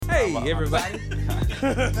everybody.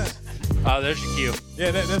 Oh, there's your cue.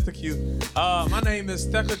 Yeah, that's the cue. My name is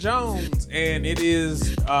Thecka Jones, and it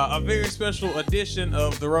is a very special edition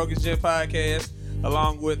of the Rougish Gent podcast,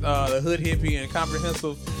 along with the Hood Hippie and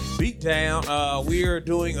Comprehensive Beatdown. We are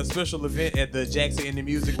doing a special event at the Jackson Indie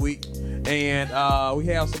Music Week, and we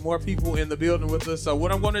have some more people in the building with us. So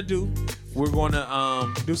what I'm going to do, we're going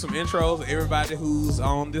to do some intros of everybody who's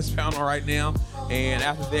on this panel right now, and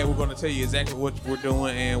after that, we're going to tell you exactly what we're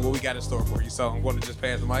doing and what we got in store for you. So I'm going to just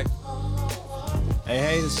pass the mic.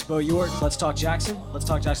 Hey, this is Bo York. Let's Talk Jackson.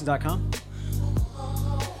 Let'sTalkJackson.com.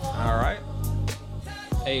 All right.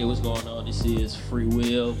 Hey, what's going on? This is Free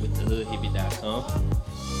Will with the hoodhippie.com.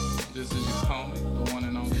 This is your homie, the one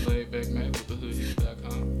and only Laid Back Man with the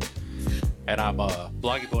hoodhippie.com. And I'm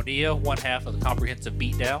Bloggy Bonilla, one half of the Comprehensive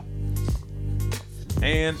Beatdown.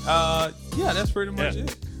 And yeah, that's pretty much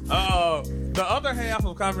it. The other half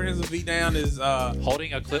of Comprehensive Beatdown is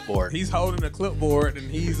holding a clipboard. He's holding a clipboard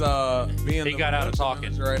and he's being he got out of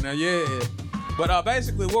talking right now. Yeah. But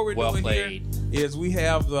basically what we're doing here is we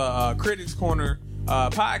have the Critics Corner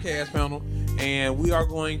podcast panel, and we are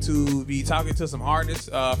going to be talking to some artists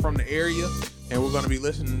from the area, and we're going to be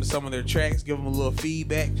listening to some of their tracks, give them a little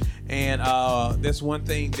feedback. And that's one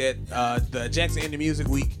thing that the Jackson Indie Music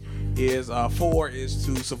Week is to support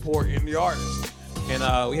indie artists.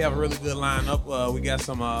 And we have a really good lineup. We got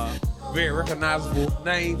some very recognizable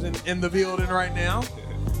names in the building right now.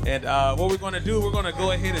 And what we're going to do, we're going to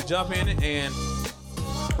go ahead and jump in it, and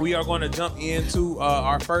we are going to jump into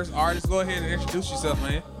our first artist. Go ahead and introduce yourself,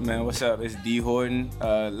 man. Man, what's up? It's D. Horton.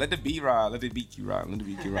 Let the beat ride. Let the beat keep riding. Let the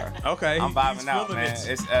beat keep riding. Okay. I'm vibing out, man.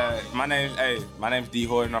 It's my name's D.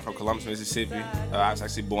 Horton. I'm from Columbus, Mississippi. I was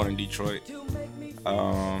actually born in Detroit.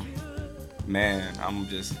 Man, I'm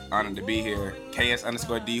just honored to be here.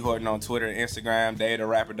 KS_D Horton on Twitter and Instagram,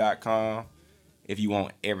 DayTheRapper.com. If you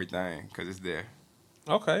want everything, because it's there.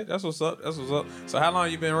 Okay, that's what's up. That's what's up. So how long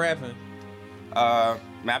you been rapping? Man,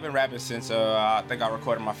 I've been rapping since I think I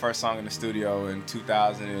recorded my first song in the studio in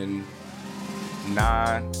 2009.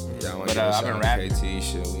 Yeah, but I've been rapping. KT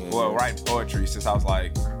shit. Writing poetry since I was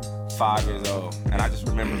like 5 years old, and I just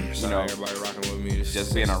remember, everybody rocking with me.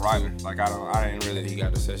 Just being a writer. Like I didn't really. He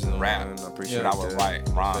got the sessions rap. I appreciate I would write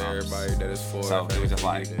rhymes. For everybody that is for. So it was just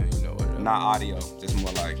like not audio, just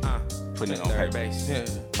more like putting it on paper. Yeah.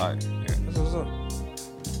 Like, That's what's up.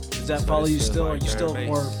 Does that follow you still? Are you still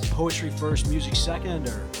more poetry first, music second,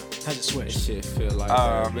 or has it switched? Shit feel like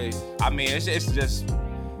I mean, it's just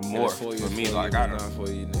more for me. Like I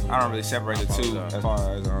don't really separate the two as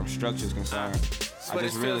far as structure is concerned. I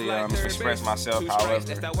just really express myself however, I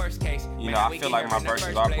feel like my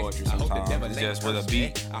verses are poetry sometimes. It's just with a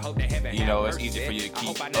beat, it's easy for you to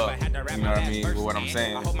keep up, you know what I mean, with what I'm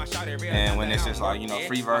saying. And when it's just like,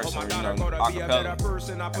 free verse or,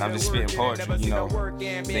 acapella, and I'm just spitting poetry,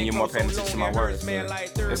 then you're more paying attention to my words.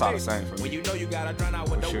 But it's all the same for me.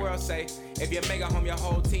 For sure.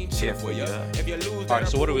 Shit for you. Alright,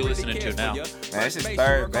 so what are we listening to now? Man, this is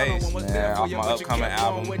Third Base, man, off my upcoming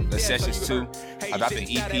album, The Sessions 2. I dropped an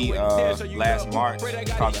EP last March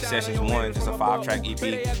called The Sessions 1, just a 5-track EP,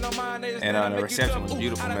 and the reception was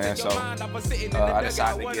beautiful, man. So I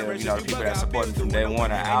decided to give the people that support me from day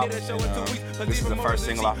one an album. And this is the first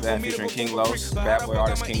single off that, featuring King Los, bad boy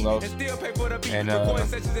artist King Los. And I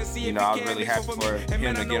was really happy for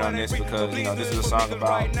him to get on this because this is a song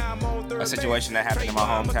about a situation that happened in my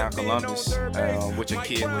hometown, Columbus, which a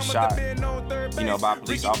kid was shot, by a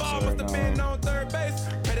police officer. And,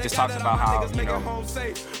 just talks about how,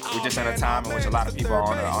 we're just in a time in which a lot of people are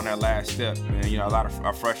on their last step. And, a lot of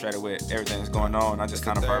are frustrated with everything that's going on. I just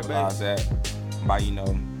kind of verbalize that by,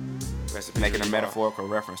 making a metaphorical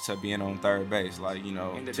reference to being on third base. Like,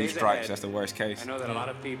 2 strikes, that's the worst case. I know that a lot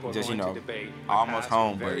of people just, are going to debate almost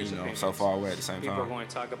home, but, so far away at the same time. People are going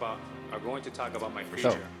to talk about my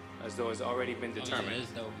future as though it's already been determined.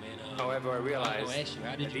 However, I realize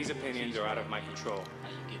that these opinions are out of my control.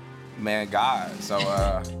 Man, God. So,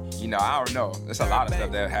 I don't know. There's a lot of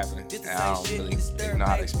stuff that happened, and I don't really know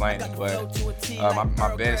how to explain it. But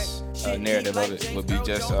my best narrative of it would be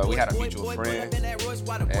just we had a mutual friend, and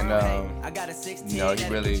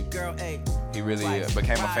he really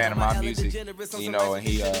became a fan of my music, and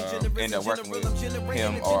he ended up working with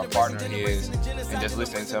him or a partner of his, and just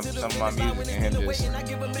listening to some of my music, and him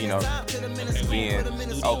just being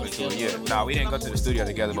open to it. Yeah, no, we didn't go to the studio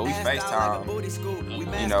together, but we FaceTime.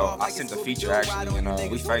 I sent a feature actually, and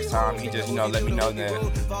we FaceTime. He just, let me know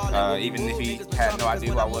that even if he had no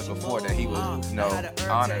idea who I was before, that he was,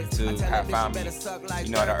 honored to have found me, at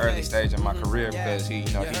an early stage in my career because he,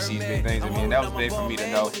 he sees big things in me, and that was big for me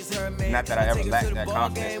to know. Not that I ever lacked that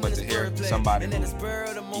confidence, but to hear somebody who,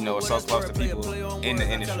 you know, is so close to people in the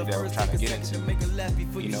industry that we're trying to get into,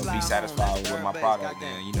 you know, be satisfied with my product,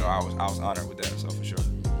 then, you know, I was honored with that, so for sure.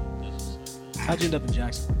 How'd you end up in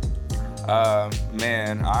Jackson?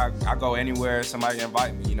 Man, I go anywhere somebody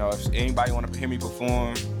invite me. You know, if anybody want to hear me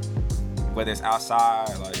perform, whether it's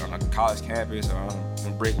outside, like on a college campus or on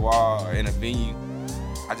a brick wall or in a venue,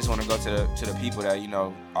 I just want to go to the people that, you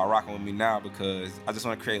know, are rocking with me now, because I just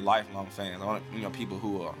want to create lifelong fans. I want, you know, people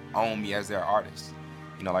who own me as their artist.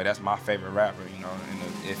 You know, like that's my favorite rapper, you know, and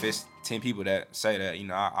if it's 10 people that say that, you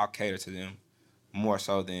know, I'll cater to them more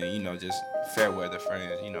so than, you know, just fair weather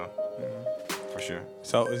friends, you know. For sure.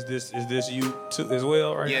 So is this you too as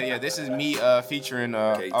well, right? Yeah. This is me featuring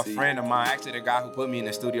a friend of mine, actually the guy who put me in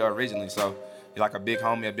the studio originally. So he's like a big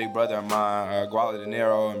homie, a big brother of mine, Guala De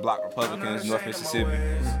Niro and Block Republicans, North Mississippi.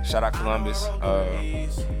 Shout out Columbus.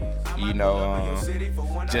 You know,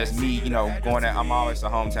 just me, you know, going at, I'm always a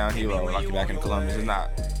hometown hero, like back in Columbus. It's not,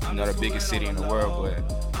 you know, the biggest city in the world,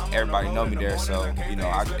 but everybody know me there, so, you know,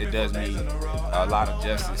 it does me a lot of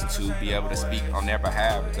justice to be able to speak on their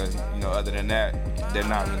behalf, because, you know, other than that, they're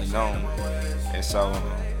not really known. And so,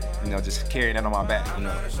 you know, just carrying that on my back, you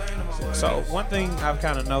know. So one thing I've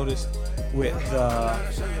kind of noticed with the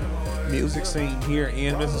music scene here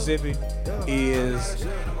in Mississippi is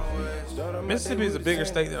Mississippi is a bigger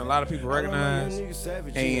state than a lot of people recognize,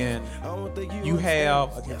 and you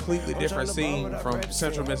have a completely different scene from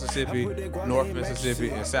Central Mississippi, North Mississippi,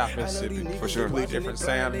 and South Mississippi. For sure. Completely different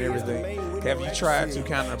sound and everything. Have you tried to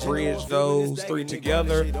kind of bridge those three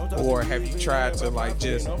together, or have you tried to like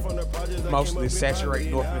just mostly saturate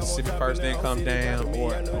North Mississippi first, then come down,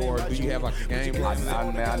 or do you have like a game plan?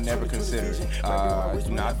 I never considered it.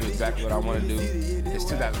 You know, I do exactly what I want to do. It's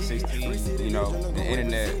 2016. You know, the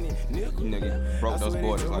internet, you know, broke those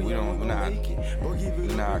borders. Like we're not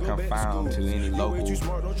confined to any local. You know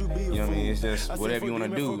what I mean? It's just whatever you want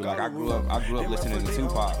to do. Like I grew up listening to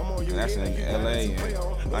Tupac, and that's in LA,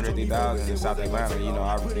 and Andre 3000 in South Atlanta. You know,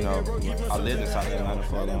 I lived in South Atlanta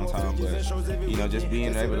for a long time, but you know, just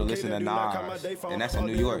being able to listen to Nas, and that's in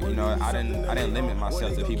New York. You know, I didn't limit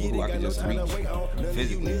myself to people who I could just reach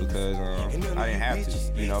physically, because I didn't have to.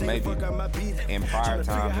 You know, maybe in prior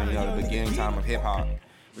times, you know, the beginning time of hip hop,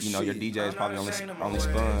 you know, your DJs probably only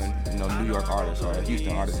spun, you know, New York artists or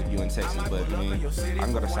Houston artists if you're in Texas. But I mean, I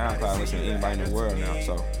can go to SoundCloud and listen to anybody in the world now,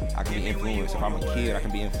 so I can be influenced. If I'm a kid, I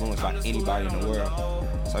can be influenced by anybody in the world.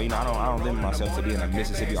 So, you know, I don't limit myself to being a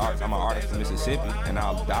Mississippi artist. I'm an artist from Mississippi, and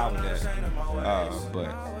I'll die with that. But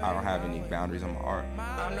I don't have any boundaries on my art.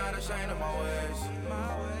 I'm not ashamed of my ways.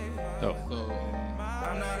 Oh. So,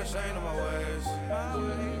 I'm not ashamed of my ways.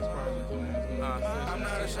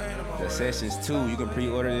 The Sessions 2, you can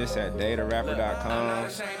pre-order this at datarapper.com.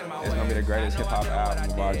 It's gonna be the greatest hip-hop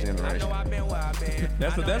album of our generation.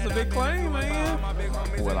 That's a big claim, man.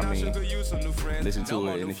 Well, I mean, listen to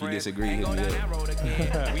it, and if you disagree, hit me up.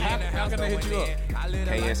 How can I hit you up?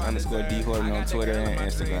 KS_D Horton on Twitter and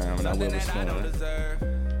Instagram, and I will respond.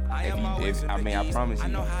 I promise you,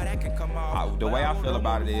 the way I feel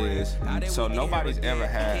about it is, so nobody's ever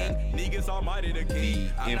had the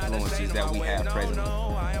influences that we have presently,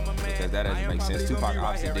 because that doesn't make sense. Tupac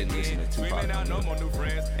obviously didn't listen to Tupac, and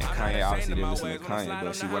Kanye obviously didn't listen to Kanye,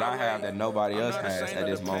 but see, what I have that nobody else has at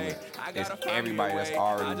this moment is everybody that's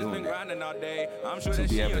already doing it to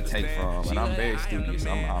be able to take from, and I'm very studious.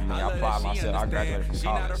 I applied myself. I graduated from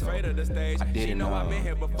college, so I didn't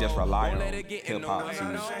just rely on hip-hop to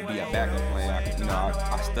be a backup plan.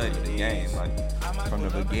 I studied the game, like from the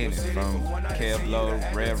beginning, from Kev Low,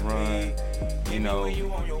 Rev Run, you know,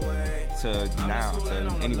 to now, to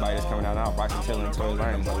anybody that's coming out now, Bryson Tiller and Tory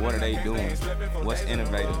Lanez. Like, what are they doing? What's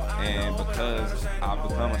innovative? And because I've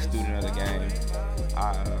become a student of the game,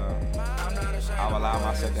 I've allowed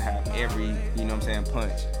myself to have every, you know what I'm saying,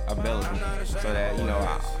 punch available, so that, you know,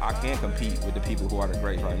 I can compete with the people who are the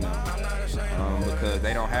greats right now, because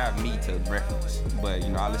they don't have me to reference, but, you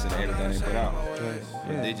know, I listen to everything they put out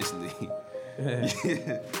religiously.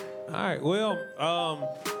 All right, well,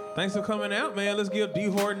 thanks for coming out, man. Let's give D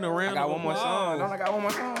Horton a round. I got one more song. Don't I got one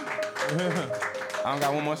more song? I don't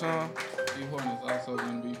got one more song. D Horton is also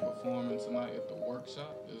going to be performing tonight at the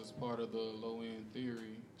workshop as part of the Low End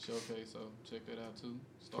Theory showcase, so check that out too.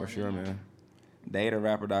 For sure, man.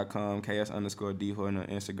 Datarapper.com, KS_D Horton on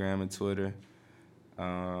Instagram and Twitter.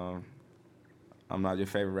 I'm not your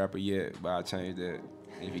favorite rapper yet, but I'll change that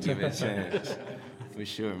if you give it a chance. For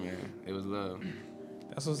sure, man. It was love.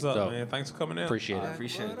 That's what's up, man. Thanks for coming in. Appreciate it.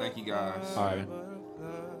 Appreciate it. Thank you, guys. All right.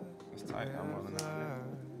 It's tight. I'm on it.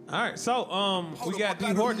 All right, so we got D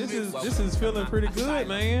Horton. This is feeling pretty good,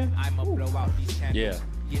 man. Yeah.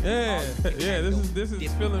 Yeah, this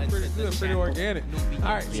is feeling pretty good, pretty organic.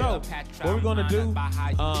 All right, so what we're gonna do?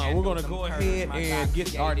 We're gonna go ahead and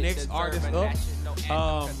get our next artist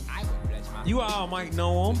up. You all might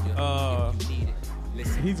know him.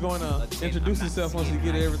 He's going to introduce himself once he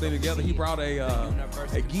get everything together. He brought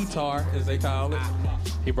a guitar, as they call it.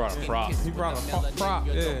 He brought a prop. He brought a prop.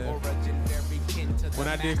 Yeah. When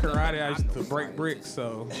I did karate, I used to break bricks,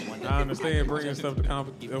 so I understand bringing stuff to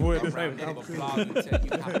competition.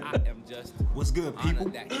 What's good, people?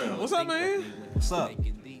 What's up, man? What's up?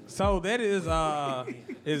 So that is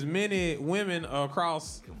as many women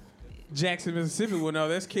across Jackson, Mississippi will know.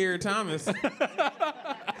 That's Kerry Thomas.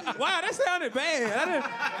 Wow, that sounded bad.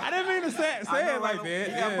 I didn't mean to say it like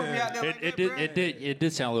that. It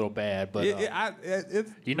did sound a little bad, but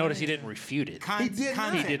you notice he didn't refute it. He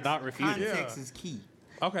did not refute it. Context is key.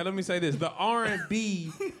 Okay, let me say this: the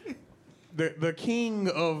R&B, the king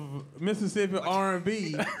of Mississippi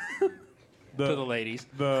R&B, To the ladies,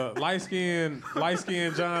 the light skinned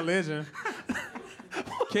John Legend,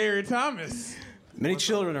 Kerry Thomas. Many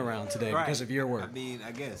children around today because of your work. I mean,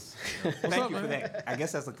 I guess. Thank you for that. I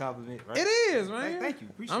guess that's a compliment, right? It is, man. Thank you.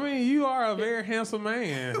 Appreciate I mean, you are a very handsome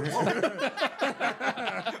man.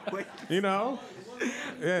 You know?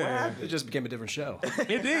 Yeah. It just became a different show.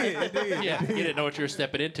 It did. Yeah, you didn't know what you were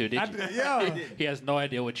stepping into, did you? Yeah. He has no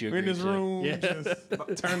idea what you We're in this room, Yeah. just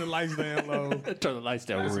turn the lights down low. Turn the lights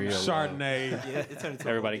down real low. Chardonnay. Yeah,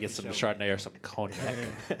 Everybody gets some Chardonnay or some cognac.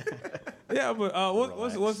 Yeah, but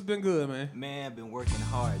what's been good, man? Man, I've been working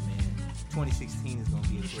hard, man. 2016 is going to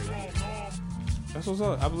be a great year. That's what's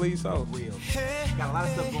up. I believe so. Real. Got a lot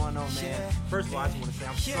of stuff going on, man. First of all, I just want to say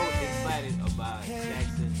I'm so excited about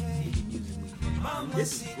Jackson Indie Music Week, man.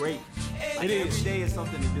 This is great. Like, every day is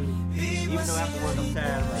something to do. Even though after work I'm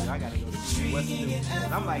tired, I'm like, I gotta go see what's new.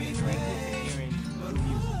 And I'm like addicted to hearing new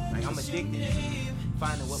music. Like I'm addicted to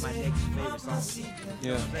finding what my next favorite song is. You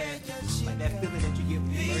know what I'm saying? Like that feeling that you get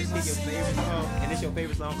when you first hear your favorite song, and it's your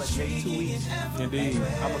favorite song for maybe 2 weeks. Indeed.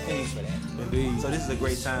 I'm a fiend for that. Indeed. So this is a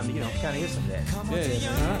great time to, kind of hear some of that. Yeah,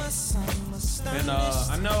 man. And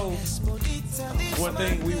I know one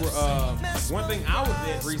thing I was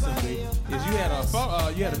at recently is you had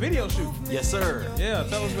a video shoot. Yes, sir. Yeah,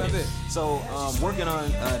 tell us about that. So working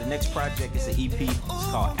on the next project. It's an EP. It's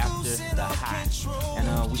called After the High,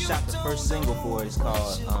 and we shot the first single for it. It's called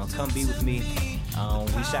Come Be With Me.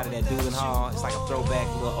 We shot it at Doolin Hall. It's like a throwback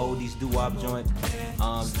little oldies doo-wop joint.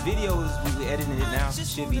 Videos, we're editing it now.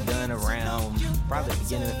 Should be done around probably the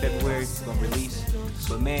beginning of February. It's gonna release.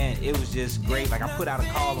 But man, it was just great. Like I put out a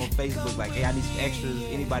call on Facebook, like, hey, I need some extras.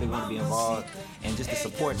 Anybody want to be involved? And just the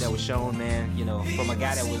support that was shown, man. From a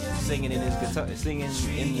guy that was singing in his guitar, singing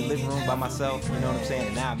in the living room by myself. You know what I'm saying?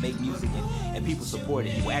 And now I make music and people support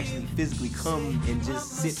it. You actually physically come and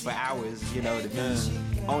just sit for hours. To be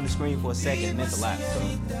on the screen for a second. It meant a lot. So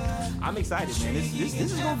I'm excited, man. This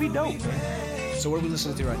is gonna be dope, man. So what are we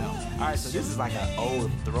listening to right now? All right, so this is like an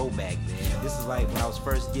old throwback, man. This is like when I was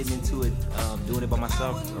first getting into it, doing it by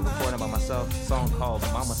myself, recording it by myself. A song called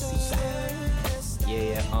Mamacita.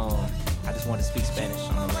 Yeah, I just wanted to speak Spanish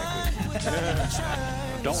on the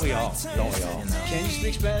record. Don't we all? Can you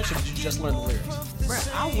speak Spanish, or did you just learn the lyrics? Bruh,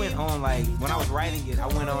 I went on, like, when I was writing it, I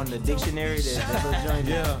went on the dictionary, that little joint.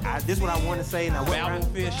 Yeah. This is what I want to say. Now, what rhymes?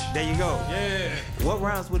 Fish. There you go. Yeah. What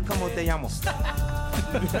rhymes would come with te llamo?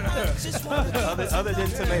 other than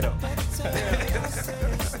tomato.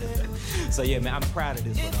 So yeah, man, I'm proud of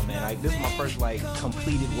this one, man. Like, this is my first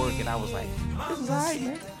completed work, and I was like, this is alright,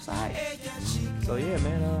 man. It's alright. So yeah,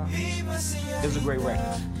 man, it was a great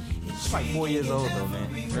record. It's like 4 years old though,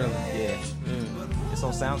 man. Really? Yeah. It's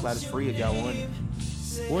on SoundCloud. It's free if y'all want it.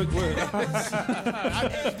 What?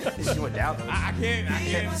 You went down. I can't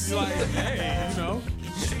be like, hey, Oh,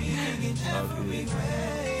 good.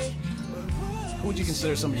 Who would you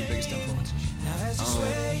consider some of your biggest influences?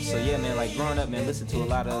 So yeah, man, like growing up, man, listen to a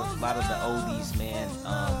lot of the oldies, man.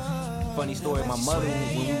 Funny story, my mother,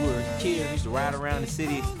 when we were kids, we used to ride around the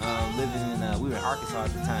city, living in, we were in Arkansas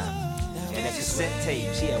at the time. And that cassette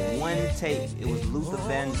tape, she had one tape. It was Luther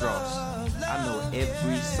Vandross. I know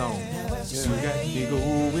every song.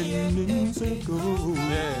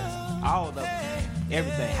 Yeah. All of them.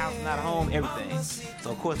 Everything. House Not a Home, everything.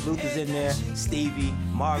 So, of course, Luther's in there. Stevie.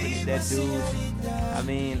 Marvin is that dude. I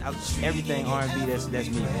mean, everything R&B, that's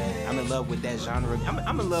me, man. I'm in love with that genre.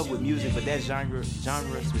 I'm in love with music, but that genre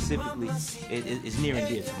specifically is near and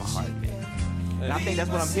dear to my heart, man. And I think that's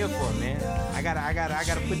what I'm here for, man. I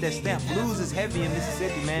gotta put that stamp. Blues is heavy in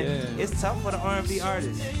Mississippi, man. Yeah. It's tough for the R&B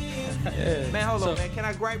artists. Yeah. Man, hold on, man. Can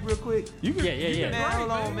I gripe real quick? Yeah. Man, hold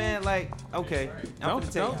on, man. Okay. Go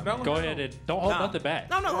ahead and don't hold nothing back.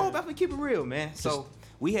 No, hold back. Keep it real, man. So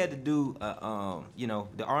we had to do,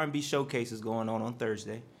 the R&B showcase is going on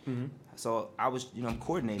Thursday. Mm-hmm. So I was, I'm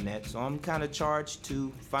coordinating that. So I'm kind of charged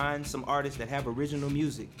to find some artists that have original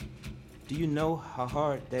music. Do you know how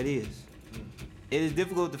hard that is? It is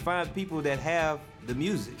difficult to find people that have the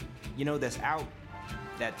music, that's out,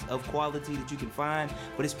 that's of quality that you can find.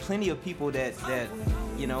 But there's plenty of people that I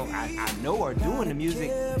know are doing the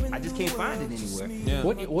music. I just can't find it anywhere. Yeah.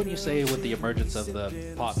 Wouldn't you say with the emergence of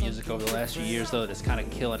the pop music over the last few years, though, that's kind of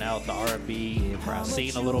killing out the R&B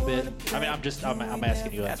scene a little bit? I mean, I'm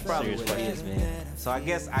asking you. That's probably what it is, man. So I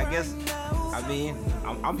guess.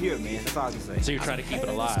 I'm here, man. That's all I can say. So you're trying to keep it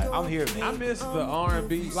alive. I'm here, man. I miss the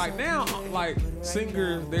R&B. Like now, like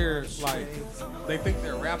singers, they're like, they think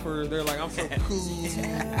they're rappers. They're like, I'm so cool.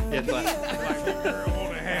 It's like girl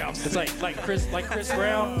on the house. It's like Chris Brown,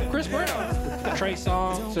 Trey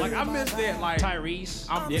Songz. Like I miss that. Like Tyrese.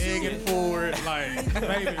 I'm begging for it. Like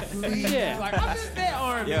baby, please. Yeah. Like I miss that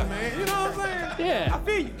R&B, man. You know what I'm saying? Yeah. I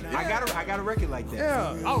feel you. Yeah. I got a record like that.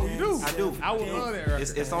 Yeah. Oh, you do? I do. I would love that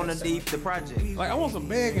record. It's on the project. Like I want some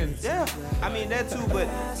begging. Yeah. I mean that too, but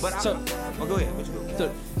so. Go ahead. What you go?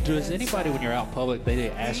 So, does anybody when you're out in public, they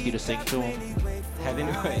ask you to sing to them?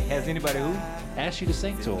 Has anybody who? Ask you to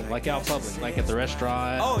sing to them, like out in public, like at the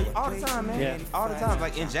restaurant? Oh, all the time, man. Yeah. All the time.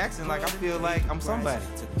 Like in Jackson, like I feel like I'm somebody.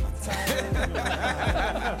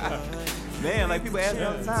 Man, like people ask me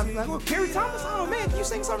all the time, they're like, well, Kerry Thomas, oh man, can you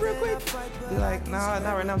sing something real quick? They're like, nah,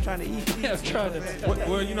 not right now, I'm trying to eat. Yeah, I'm trying to.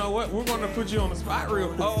 Well, you know what? We're going to put you on the spot real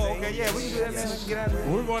quick. Oh, okay, yeah, we can do that, man. Let's get out of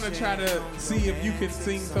here. We're going to try to see if you can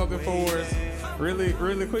sing something for us really,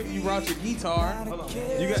 really quick. You brought your guitar. Hold on.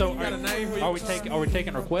 You got a name for you? Are we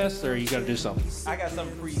taking requests, or are you going to do something? I got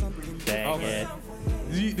something for you. Dang it.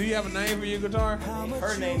 Do you have a name for your guitar?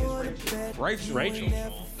 Her name is Rachel. Rachel.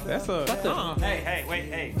 That's a. Hey,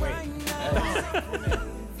 wait.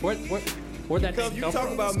 Where'd that name you come talk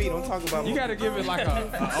from? about me, don't talk about me. You got to give it like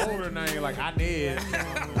a older name, like Inez.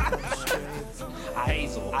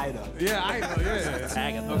 Hazel. Ida. Yeah, Ida. Yeah.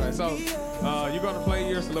 Agatha. Okay, so you're gonna play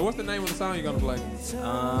your. What's the name of the song you're gonna play?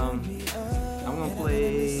 I'm gonna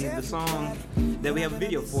play the song that we have a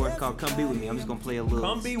video for. It's called "Come Be With Me." I'm just gonna play a little.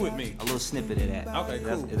 Come Be With Me. A little snippet of that. Okay,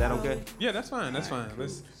 cool. Is that okay? Yeah, that's fine. That's fine.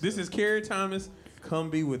 This is Kerry Thomas. Come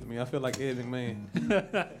Be With Me. I feel like Ed McMahon.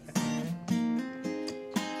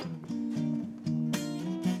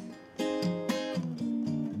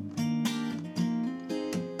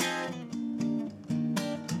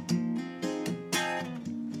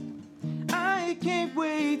 I can't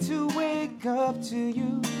wait to wake up to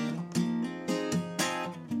you.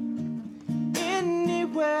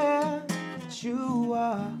 Anywhere that you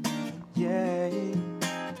are, yeah.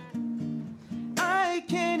 I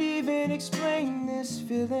can't even explain this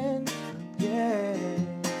feeling, yeah.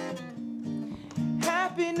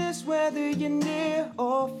 Happiness whether you're near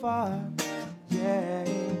or far, yeah.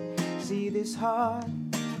 See, this heart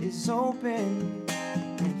is open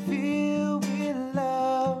and filled with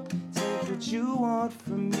love. Take what you want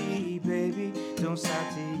from me, baby. Don't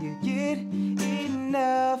stop till you get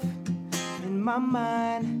enough. In my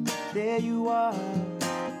mind, there you are,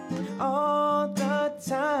 all the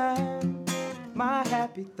time. My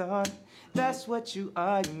happy thought, that's what you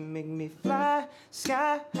are. You make me fly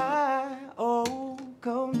sky high. Oh,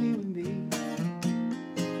 come be with me.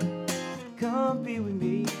 Come be with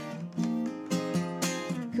me.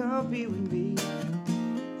 Come be with me.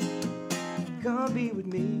 Come be with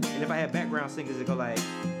me. And if I had background singers, it go like,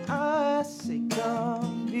 I say,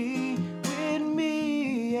 come be with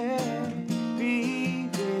me, yeah. Be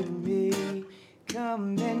with me.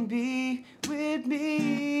 Come and be with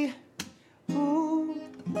me. Ooh.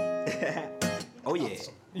 Oh yeah.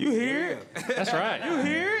 You hear it? That's right. You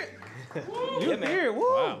hear it? You hear it? Woo.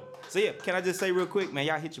 Wow. So yeah, can I just say real quick, man,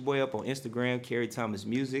 y'all hit your boy up on Instagram, Kerry Thomas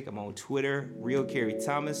Music. I'm on Twitter, Real Kerry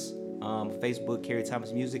Thomas. Facebook, Kerry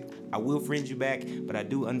Thomas Music. I will friend you back, but I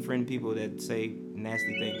do unfriend people that say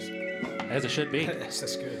nasty things. As it should be.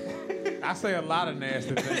 That's good. I say a lot of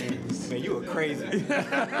nasty things. Man, you are crazy. I'm a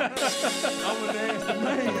nasty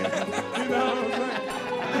man. You know what I'm saying?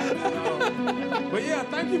 But yeah,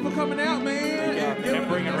 thank you for coming out, man. And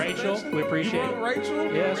bringing Rachel. We appreciate it.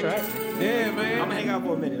 Rachel? Yeah, that's right. Yeah, man. I'm gonna hang out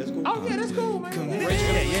for a minute. That's cool. Oh, yeah, that's cool, man. Rachel,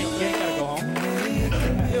 yeah, you ain't gotta go home.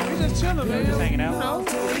 Yeah, we just chilling, man. Just hanging out.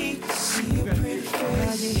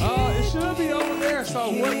 It should be over there. So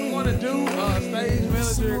what we're gonna do, stage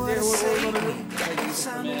manager, what we're gonna do.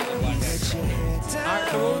 Alright,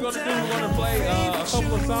 so what we're gonna do, we're gonna play a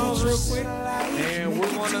couple of songs real quick, and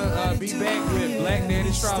we're gonna be back with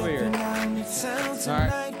Blacdadi Strahberies.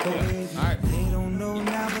 Alright, cool. Alright. They don't know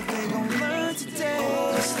now, but they gon' learn today.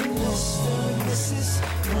 This is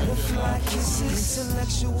butterfly. like kisses,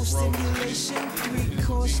 intellectual stimulation,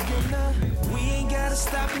 3-course dinner. We ain't gotta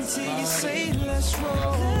stop until you say let's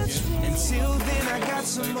roll. Until then, I got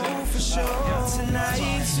some more for sure. Tonight,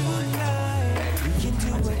 we can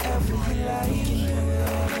do whatever you like.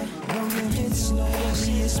 No limits, no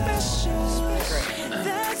easy special.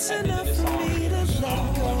 That's enough for me to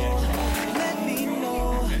let go. Let me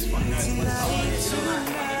know tonight.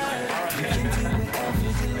 We can do whatever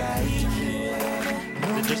you like.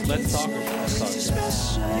 Just let's talk or let's talk.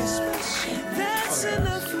 That's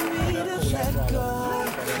enough for me to let go.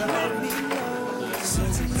 Let me know. So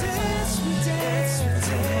to dance, we dance, we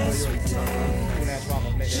dance, we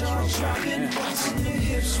dance. Jaw dropping, watching your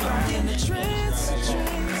hips rocking the trance.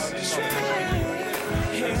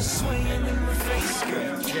 Hair swaying in my face,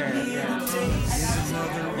 girl. Give me a daze.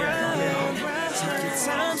 Another round. Take your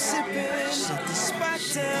time sipping. Shut the spot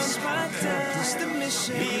down. Push the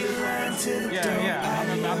mission. Be aligned to the door.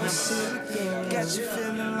 Got you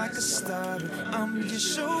feeling like a starter. I'm your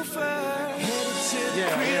chauffeur. Headed to the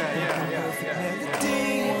crib.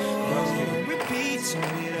 Melody. Repeat.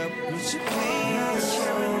 Turn it up with your please.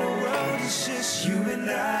 Carrying the road. It's just you and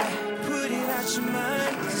I. Put it out your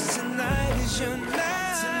mind. 'Cause tonight is your night.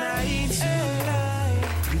 Tonight.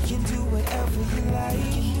 We can do whatever you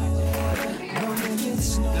like. No limits,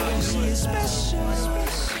 no easy special.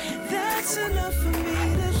 That's enough for me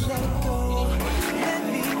to let go. Let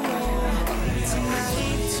me know tonight.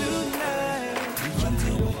 We can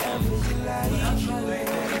do whatever you like.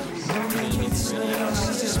 No limits, no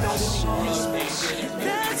easy special.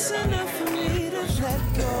 That's enough for me to let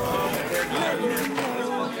go. Let me know.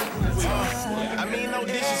 I mean, no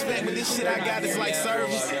disrespect, but this shit I got is like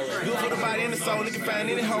service. Good for the body and the soul. It can find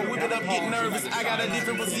any hoe. Whip it up, get nervous. I got a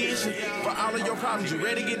different position for all of your problems. You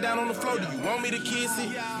ready to get down on the floor? Do you want me to kiss it?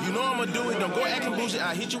 You know I'ma do it. Don't go acting bullshit.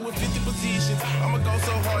 I hit you with 50 positions. I'ma go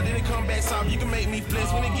so hard, then it come back soft. You can make me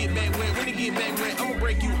flex when it get back wet. When it get back wet, I'ma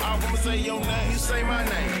break you off. I'ma say your name. You say my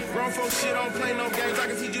name. Grown folks shit, don't play no games. I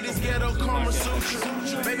can teach you this ghetto Karma Sutra.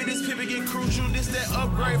 Baby, this pivot get crucial. This that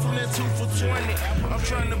upgrade from that 2 for 20. I'm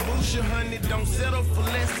trying to boost you, honey. Don't settle for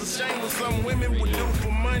less. A shame what some women would do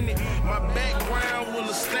for money. My background will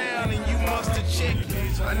astound, and you must have checked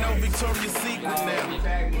it. I know Victoria's Secret now.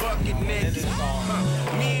 Bucket naked.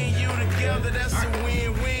 Me and you together, that's a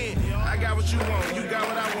win-win. I got what you want, you got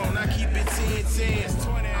what I want. I keep it 10-10.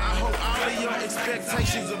 I hope all of your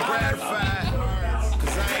expectations are gratified.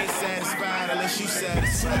 'Cause I ain't satisfied unless you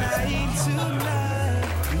satisfied. Tonight,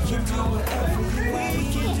 we can do whatever you like. We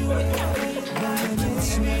can do whatever. No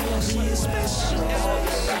limits, no easy special.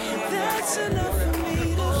 That's enough for me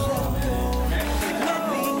to let go. Let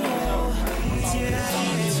me know tonight.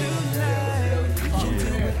 We can do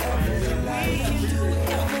whatever you like. We can do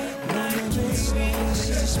whatever. No limits, no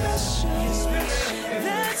easy special.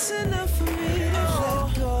 That's enough for me to let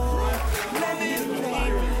go. Let me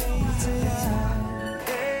play tonight.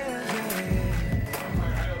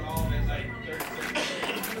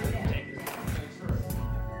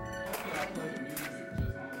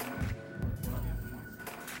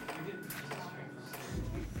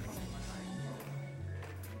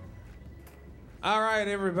 All right,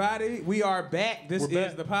 everybody, we are back. This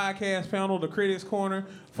is the podcast panel, the Critics Corner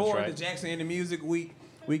for the Jackson Indie Music Week.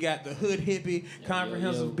 We got the Hood Hippie,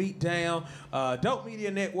 Comprehensive Beatdown, Dope Media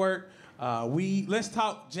Network. Let's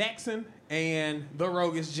talk Jackson and the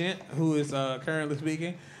Rougish Gent, who is currently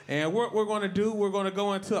speaking. And what we're going to do, we're going to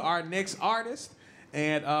go into our next artist.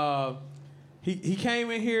 And he came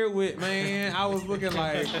in here with, man, I was looking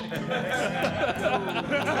like,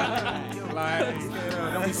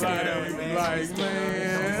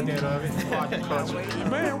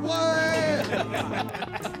 man, what?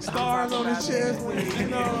 Stars on his chest, you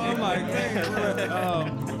know, I'm like,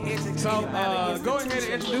 man. So, go ahead and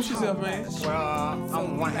introduce yourself, man. Well,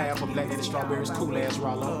 I'm one half of Blacdadi Strahberies, cool ass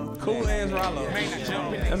Rollo. Cool ass Rollo.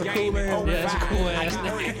 That's a cool ass. Yeah, that's a cool ass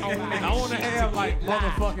name. I want to have like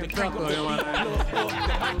motherfucking Tucker in my name.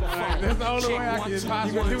 That's the only way I can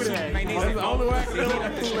possibly do that. That's the only way I can do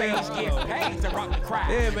that. Cool ass.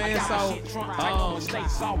 Yeah, man. So,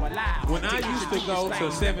 when I used to go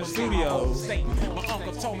to 7 Studios,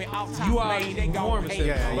 you already perform at 7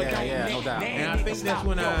 Yeah, no doubt. And I think that's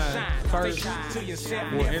when I first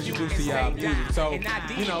were introduced to y'all music. So,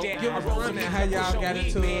 you know, give us a run at how y'all got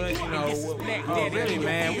into it, you know. Oh, really,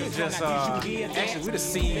 man? We just, actually, we the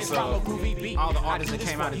seeds of all the artists that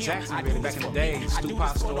came out of Jackson really back in in the day. Stu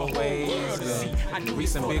Pop Stowaways,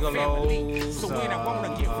 recent Bigelows,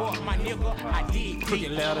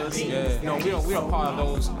 Crooked Letters. You know, we are part of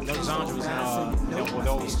those genres and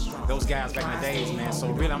those guys back in the days, man. So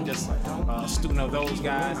really, I'm just a student of those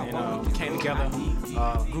guys, and we came together.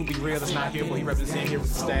 Groovy Real is not here, but he represents here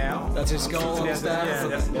with the style. That's his goal. Yeah,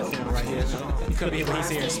 that's him right here. He could be here, but he's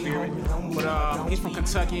here in spirit. But he's from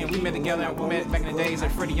Kentucky, and we met together. We met back in the days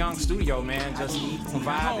at Freddie Young's studio, man. Just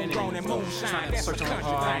vibing and trying to search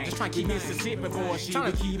on, just trying to keep Mississippi boys,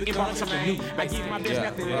 trying to involve something new. We didn't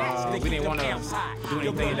want to do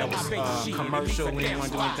anything that was commercial. We didn't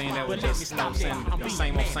want to do anything that was just the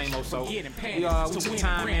same old. So we took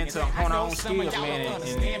time, man, to hone our own skills, man, and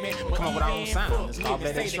come up with our own sound. It's called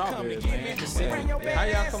Blacdadi Strahberies, man. How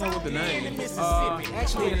y'all come up with the name?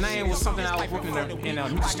 Actually, the name was something I was working in a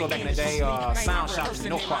music store back in the day, Sound Shop in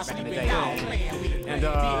North Park back in the day. And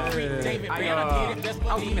I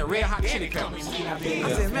was eating Red Hot Chili Peppers. I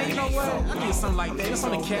said, man, you know what? I need something like that. It's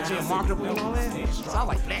something catchy and marketable, you know that? So I was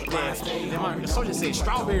like, Blacdadi. Then my soldier said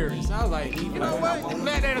Strawberries. I was like, you know what?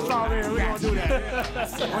 Blacdadi Strawberries, we're gonna do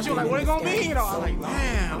that. And she was like, what it gonna mean? You know, I was like,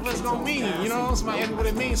 man, what's it gonna mean? You know, somebody asked me what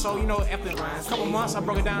it means. So, you know, after a couple months, I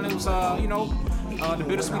broke it down. It was, you know, the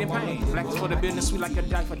bittersweet and pain. Black is for the bitter, sweet like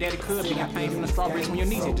for daddy could. Be got pain from the strawberries when your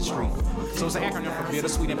knees hit the street. So it's an acronym for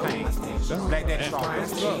bittersweet and pain. Blacdadi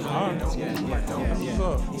Strahberies.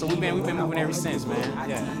 Yeah. So we've been moving ever since, man.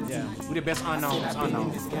 Yeah. We the best unknowns.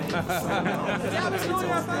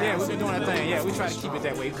 Yeah, we've been doing that thing. Yeah, we try to keep it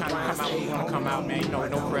that way. We kind of come out when we want to come out, man. You know,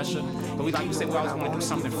 no pressure. But we, like you said, we always want to do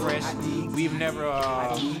something fresh. We've never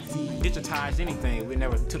digitized anything. We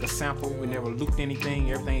never took a sample. We never looped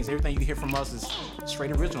anything. Everything you hear from us is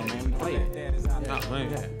straight original, man. We play it. Yeah.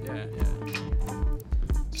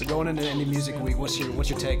 So going into Indie Music Week, what's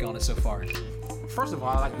your take on it so far? First of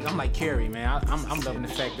all, I'm like Kerry, man. I'm loving the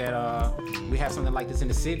fact that we have something like this in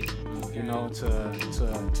the city. You know,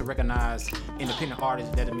 to recognize independent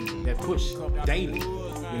artists that push daily.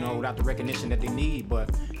 You know, without the recognition that they need. But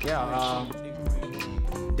yeah,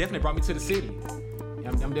 definitely brought me to the city.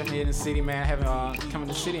 I'm definitely in the city, man. I haven't come in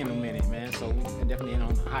the city in a minute, man. So we're definitely in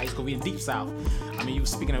on high school. We in deep south. I mean, you were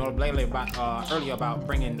speaking earlier about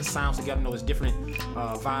bringing the sounds together. You know, it's different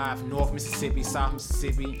vibe. North Mississippi, South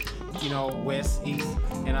Mississippi, you know, West, East.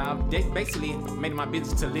 And I basically made it my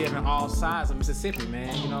business to live in all sides of Mississippi,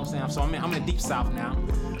 man. You know what I'm saying? So I'm in the deep south now.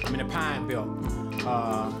 I'm in the Pine Belt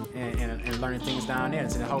and learning things down there.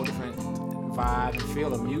 It's a whole different vibe and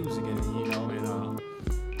feel of music, and you know, and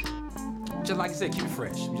just like I said, keep it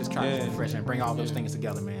fresh. We just try to keep it fresh and bring all those things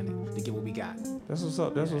together, man, to get what we got. That's what's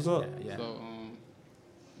up. That's what's up. Yeah. So,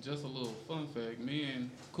 just a little fun fact. Me and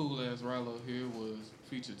Cool Ass Rallo here was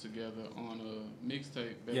featured together on a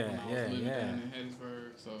mixtape back when I was living down in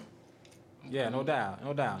Hattiesburg. So, no doubt.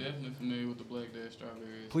 Definitely familiar with the Blacdadi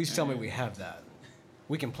Strahberies. Please tell me we have that.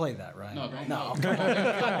 We can play that, right? No.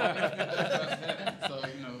 So,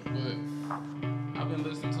 you know, but I've been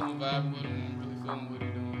listening to him, vibing with him, really feeling what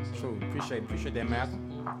he's doing. So. True. Appreciate that, Malcolm.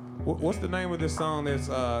 What's the name of this song that's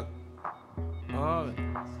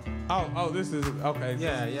this is okay.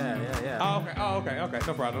 Yeah. Oh, okay.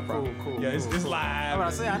 No problem. Cool. Yeah, it's live. I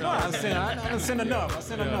sent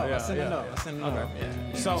enough. Okay.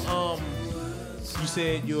 So you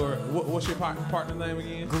said what's your partner name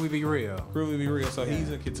again? Groovy Be Real. So he's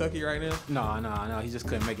in Kentucky right now? No. He just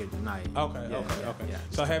couldn't make it tonight. Okay. Yeah.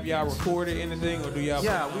 So have y'all recorded anything, or do y'all?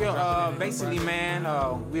 Yeah, we are basically, man.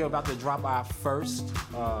 We are about to drop our first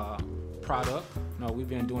product. No, we've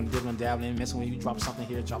been doing dibbling, dabbling, messing with you. Drop something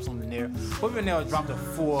here, drop something there. But we've been there to drop the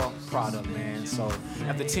full product, man. So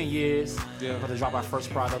after 10 years, we're going to drop our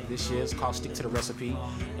first product this year. It's called Stick to the Recipe.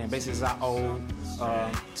 And basically it's our ode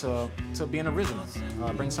to being original.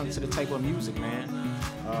 Bring something to the table of music, man.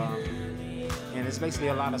 And it's basically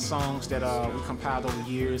a lot of songs that we compiled over the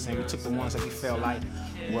years, and we took the ones that we felt like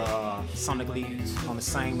were sonically on the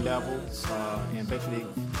same level, and basically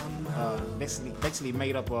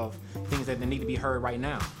made up of things that need to be heard right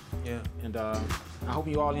now. Yeah. And I hope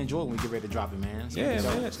you all enjoy when we get ready to drop it, man.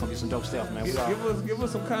 It's gonna be some dope stuff, man. Give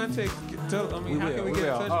us some context. How can we get in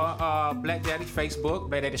touch? Blacdadi, Facebook,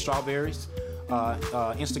 Blacdadi Strahberies,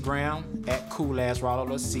 Instagram at Cool Ass Rallo,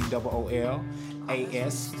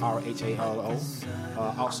 COOLASRHALO.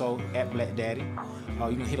 Also at Blacdadi.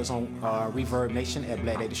 You can hit us on Reverb Nation at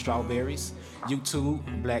Blacdadi Strahberies. YouTube,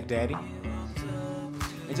 Blacdadi.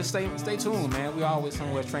 And just stay tuned, man. We always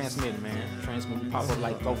somewhere transmitting, man. Transmitting, we pop up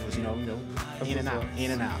like gophers, you know, in and out.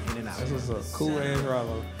 This is a cool ass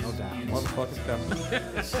Rollo. No doubt. Motherfucking stuff.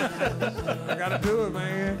 I gotta do it,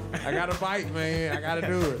 man. I gotta bite, man. I gotta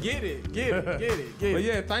do it. Get it. But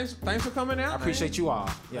yeah, thanks for coming out. I appreciate you all.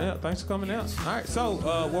 Yeah, thanks for coming out. All right, so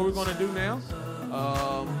what we're gonna do now?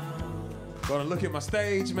 Gonna look at my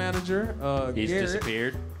stage manager. He's Garrett.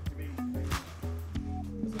 disappeared.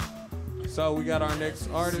 So we got our next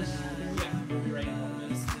artist.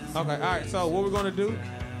 Okay, all right. So what we're gonna do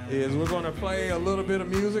is we're gonna play a little bit of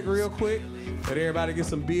music real quick. Let everybody get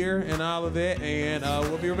some beer and all of that, and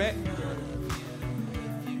we'll be right back.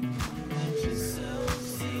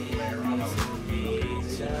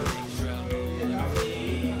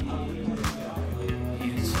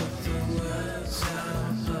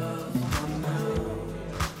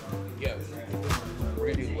 Yo,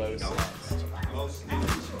 we're gonna do Los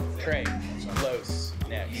next. Trey, Los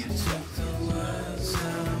next.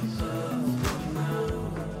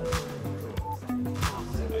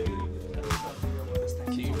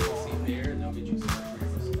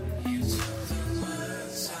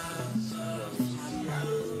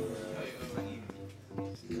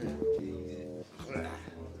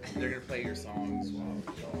 They're gonna play your songs while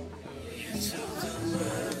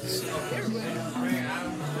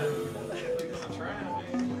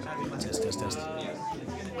Test.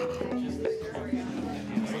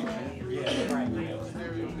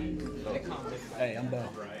 Hey, I'm done.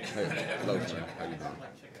 Hey, hello, Jen. How you doing?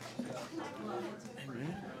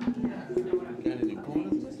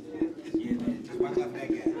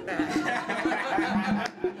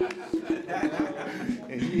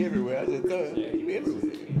 And he everywhere. I just thought he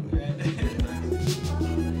everywhere.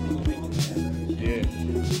 Yeah.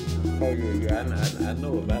 Oh, good. I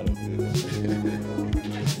know about him.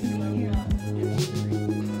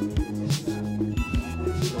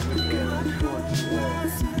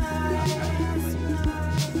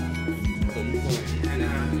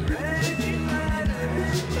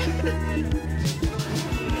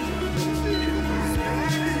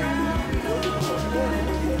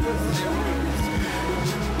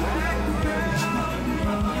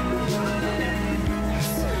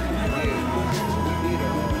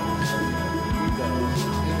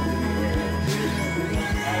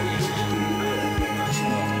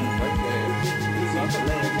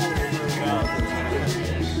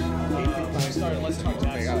 Let's talk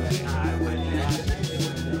about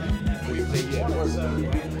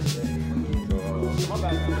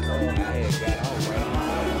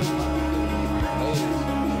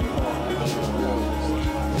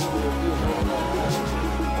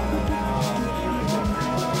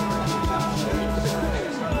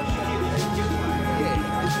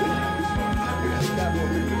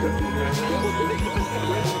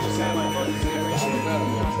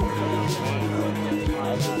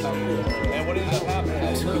and what ended up happening?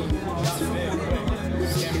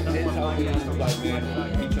 They told me, like, man,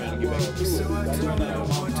 he trying to get back to it.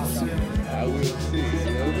 I will see.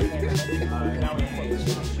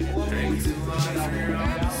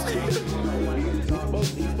 He's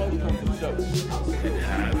supposed to come to the show.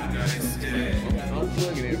 I'm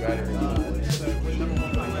plugging everybody.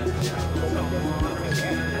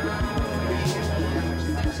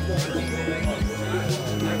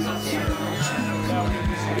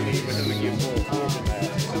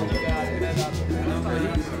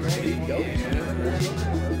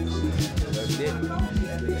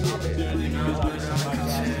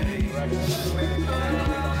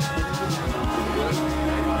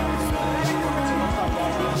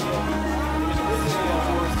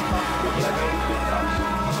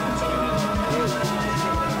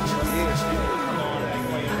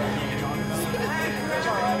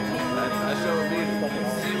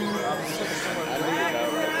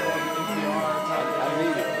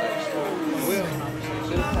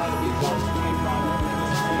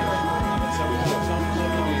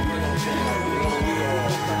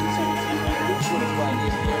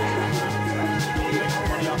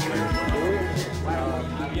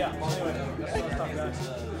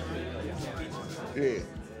 Yeah.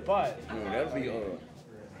 But that'll be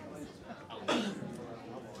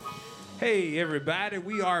Hey everybody,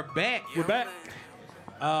 we are back. We're back.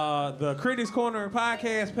 The Critics Corner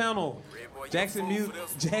podcast panel. Jackson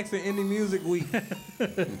Indie Music Week.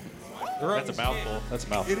 That's a mouthful. That's a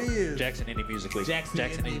mouthful. It is. Jackson Indie Music Week. Jackson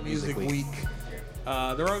Indie Music Week.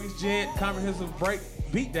 The Rougish Gent Comprehensive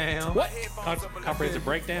Beatdown. What? Comprehensive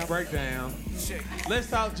breakdown? Breakdown. Let's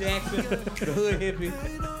Talk Jackson, the Hood Hippie.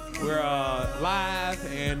 We're live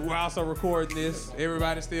and we're also recording this.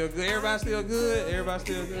 Everybody's still good. Everybody's still good. Everybody's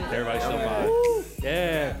still good. Everybody's still fine.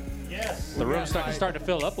 Yeah. Yes. The room's starting to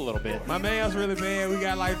fill up a little bit. My man's really mad. We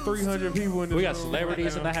got like 300 people in the room. We got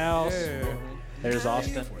celebrities in the house. Yeah. There's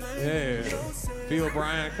Austin. Yeah. Phil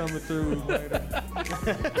Bryant coming through later.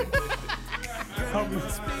 Help me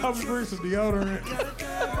bring some deodorant.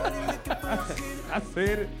 I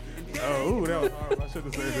said it. Oh, that was hard. I should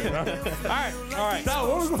have said it. All right. So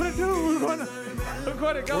what we're going to do,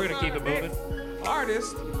 we're going to keep it moving.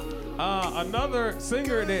 Artist. Another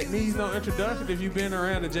singer that needs no introduction. If you've been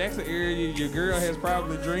around the Jackson area, your girl has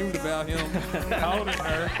probably dreamed about him holding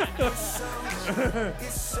her.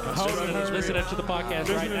 Listening to the podcast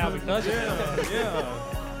right now because of him. Yeah.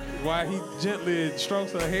 While he gently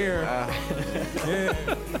strokes her hair. Yeah.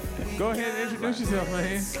 Go ahead and introduce yourself,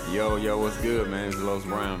 man. Yo, what's good, man? It's Los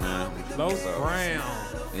Brown, man. Los Brown.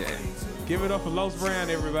 Yeah. Give it up for Los Brown,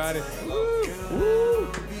 everybody. Woo.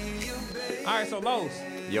 All right, so Los.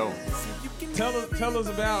 Yo. Tell us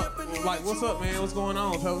about, like, what's up, man? What's going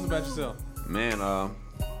on? Tell us about yourself. Man,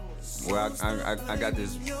 well, I got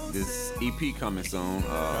this EP coming soon.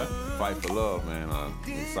 Fight for Love, man. I'm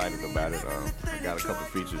excited about it. I got a couple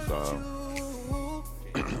features.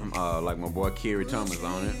 Like my boy Kerry Thomas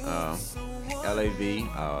on it. LAV.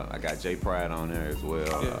 I got J Pride on there as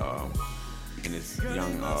well. And this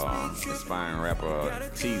young aspiring rapper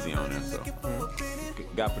Teezy on there. So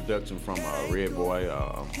got production from Red Boy,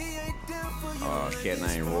 cat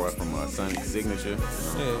named Roy from Sonic Signature.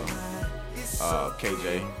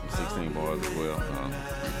 KJ, 16 Boys as well.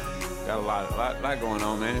 Got a lot going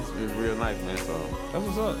on, man. It's real nice, man. So that's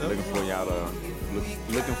what's up.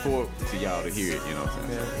 Looking forward to y'all to hear it. You know what I'm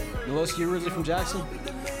saying? Yeah. Los, you originally from Jackson?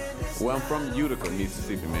 Well, I'm from Utica,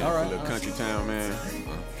 Mississippi, man. All right. It's a little country town, man.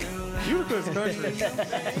 Utica's country.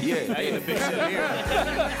 Yeah, they in the big city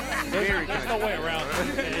area. There's no way around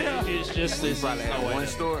it. It's just this. Probably had one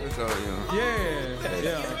store, so you know.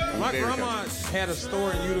 Yeah. My grandma had a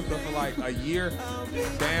store in Utica for like a year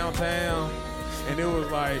downtown, and it was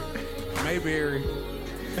like Mayberry.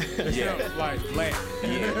 Yeah. Like black.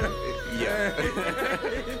 Yeah.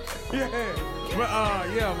 But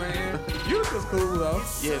yeah, man. Utica's cool though.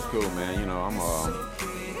 Yeah, it's cool, man. You know,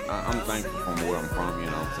 I'm thankful from where I'm from, you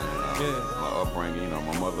know what I'm saying? My upbringing, you know,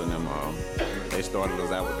 my mother and them, they started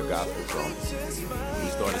us out with the gospel, so we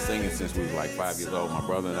started singing since we was like 5 years old, my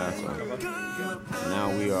brother and I, so now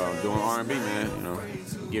we are doing R&B, man, you know,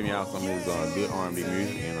 giving out some of this good R&B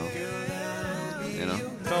music, you know.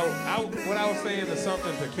 So what I was saying to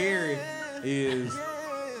something to Kerry is,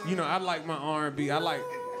 you know, I like my R&B, I like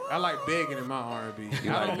begging in my R&B.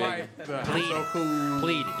 I don't like the I'm so cool.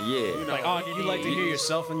 Pleading. Yeah. You know, you like to hear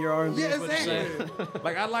yourself in your R&B? Yeah, exactly.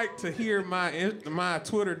 Like I like to hear my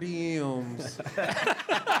Twitter DMs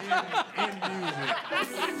in music.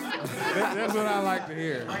 That's what I like to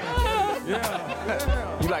hear.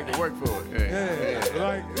 Yeah. You like to work for it.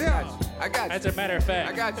 I got you. As a matter of fact,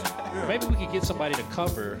 I got you. Maybe we could get somebody to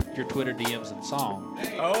cover your Twitter DMs and song.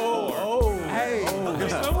 Hey,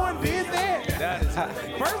 if someone did that,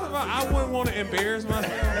 first of all, I wouldn't want to embarrass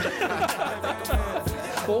myself.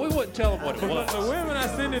 Well, we wouldn't tell them what it was. The women I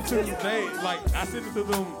send it to, I send it to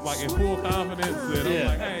them like in full confidence, and I'm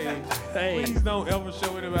like, hey, please don't ever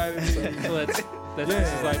show anybody. So this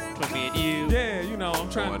is like between me and you. Yeah, you know, I'm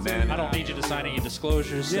trying to. I don't need you to sign any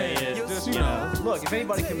disclosures. Say it. Just you know. Look, if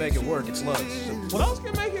anybody can make it work, it's Los. Well, those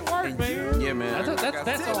can make it work, man. Yeah, man.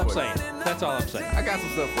 That's all I'm saying. That's all I'm saying. I got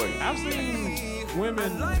some stuff for you. I've seen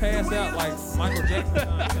women pass out like Michael Jackson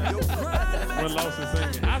when Los is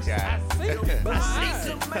singing. I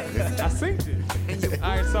synced it. All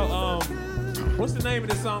right, so what's the name of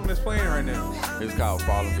this song that's playing right now? It's called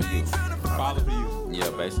Falling For You. Falling For You. Yeah,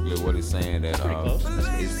 basically what it's saying that Pretty close.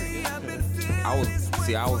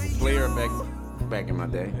 I was a player back in my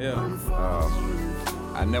day. Yeah.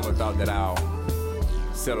 I never thought that I'll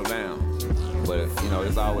settle down, but you know,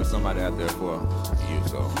 there's always somebody out there for you.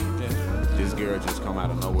 So this girl just come out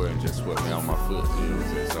of nowhere and just put me on my foot. You know what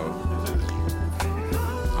I'm saying? So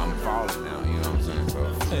I'm falling now. You know what I'm saying? So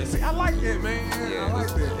see, I like that, man. yeah, I like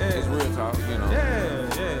that. Yeah. It's real talk. You know.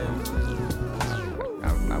 Yeah.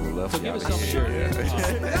 I would love So for give y'all us some of your.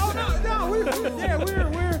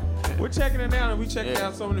 We're checking it out, and we checked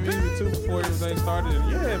out some of the music too before everything started.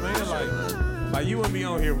 And yeah, man, like you and me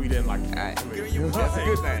on here, we didn't like that. That's a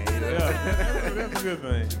good thing. Yeah, that's a good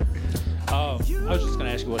thing. I was just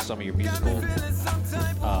gonna ask you what some of your musical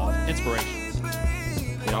inspirations.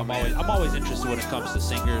 You know, I'm always interested when it comes to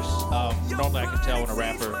singers. Normally, I can tell when a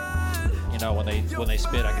rapper, you know, when they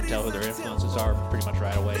spit, I can tell who their influences are pretty much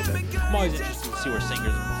right away. But I'm always interested to see where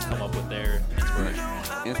singers come up with their inspiration.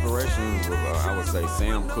 Inspirations was, I would say,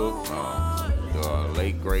 Sam Cooke, the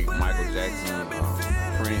late great Michael Jackson,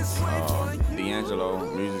 Prince, D'Angelo,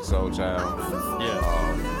 Music Soul Child.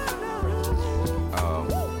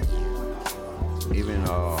 Even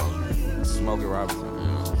Smokey Robinson.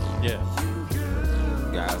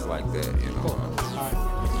 Guys like that, you know.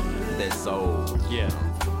 That soul. Yeah.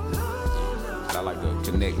 I like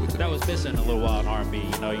to connect with them. That was missing a little while in R&B.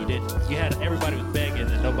 You know, you had everybody was begging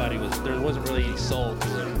and there wasn't really any soul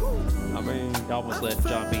to it. I mean, you almost let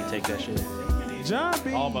John B take that shit. John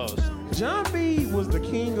B. Almost. John B. was the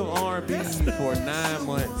king of R&B for 9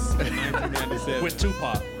 months in 1997. With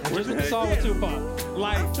Tupac. Where's the song with Tupac?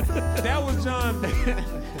 Like, that was John B.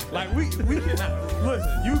 Like, we cannot,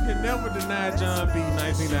 listen, you can never deny John B.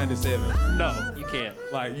 1997. No, you can't.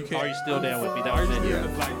 Like, you can't. Are You Still Down With Me? That was it.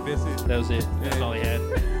 Like, that's it. That was it. That's all he had.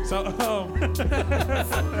 So,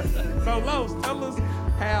 so Los, tell us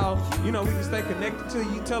how, you know, we can stay connected to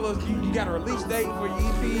you. Tell us, you got a release date for your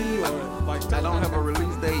EP? Or, like, I don't have a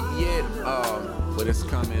release date yet, but it's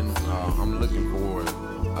coming. I'm looking for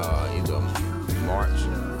either March.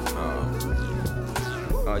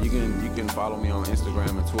 You can follow me on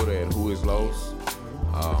Instagram and Twitter at Who Is Los,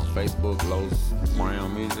 Facebook Los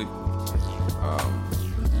Brown Music,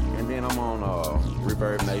 and then I'm on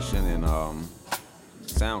Reverb Nation and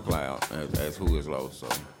SoundCloud as Who Is Los. So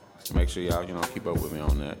make sure y'all keep up with me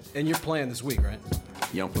on that. And you're playing this week, right?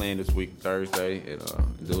 Yeah, I'm playing this week Thursday at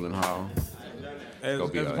Doolin Hall. As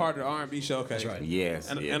part of the R&B Showcase. That's right.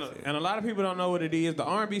 Yes, and a lot of people don't know what it is. The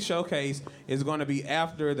R&B Showcase is going to be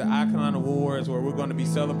after the Icon Awards, where we're going to be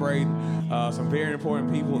celebrating some very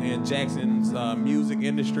important people in Jackson's music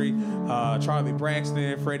industry. Charlie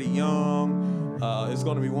Braxton, Freddie Young. It's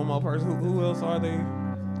going to be one more person. Who else are they?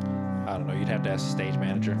 I don't know. You'd have to ask the stage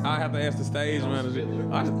manager. I have to ask the stage manager.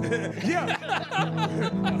 Yeah.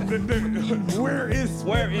 Where is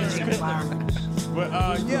Spitler? But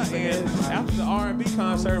yeah, and after the R&B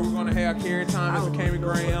concert, we're gonna have Kerry Thomas and Cammy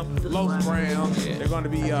Graham, Los Brown. They're gonna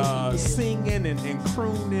be singing and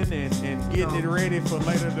crooning and getting it ready for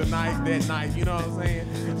later that night. You know what I'm saying?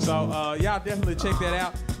 So y'all definitely check that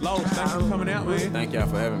out. Los, thanks for coming out, man. Thank y'all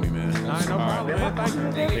for having me, man. All right, no problem,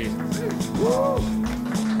 man. Thank you.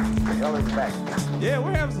 Yeah,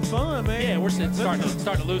 we're having some fun, man. Yeah, we're starting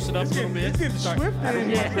to loosen up a little bit. It's getting swift in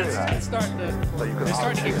here. Yeah, it's starting to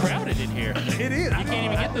get crowded in here. It is. You can't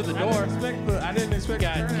even get through the door. I didn't expect. We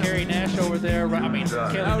got Kerry Nash over there. I mean,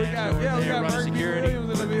 Kelly Nash over there running security.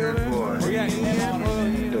 We got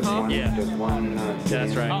Ian. Yeah,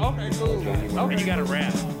 that's right. Oh, okay, cool. And you got a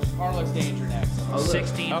rap. Harlow's Danger next.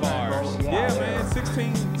 16 bars. Yeah, man,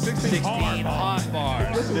 16 hot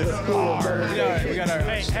bars. We got our.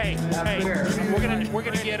 Hey, we're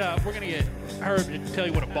gonna get Herb to tell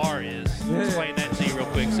you what a bar is. Explain that to you real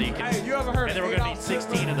quick so you can. Hey, you ever heard? And then we're gonna need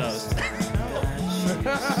 16 of those.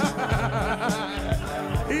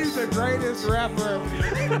 He's the greatest rapper of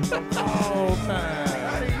all time.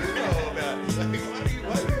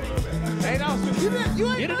 You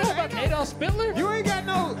didn't know about Adolf Spitler? You ain't got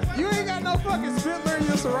no fucking Spitler in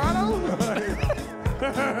your Serato?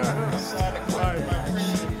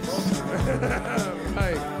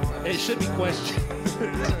 It should be questioned.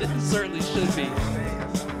 It certainly should be.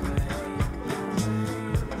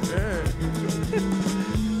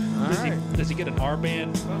 Does he get an R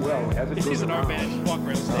band? Well, as if he's an R band, just walk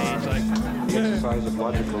around stage like. The exercise of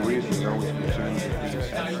logical reasoning always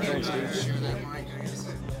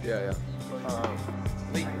Yeah.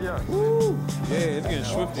 Woo. Yeah, it's getting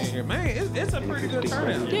swift in here. Man, it's a pretty good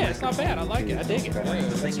turnout. Yeah, it's not bad. I like it. I dig it. The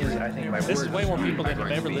thing is, I think this is way more people than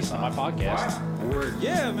have ever listened to my podcast.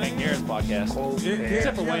 Yeah, man. And Garrett's podcast.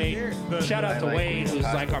 Except for Wade. Shout out to Wade, who's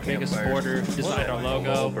like our biggest supporter, designed our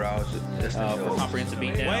logo for Comprehensive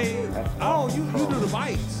Beatdown. Wade. Oh, you do the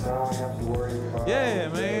bikes. Yeah,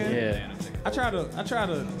 man. Yeah. I try to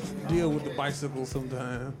deal with the bicycle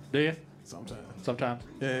sometimes. Do you? Sometimes. Sometimes.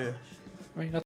 Yeah. I mean,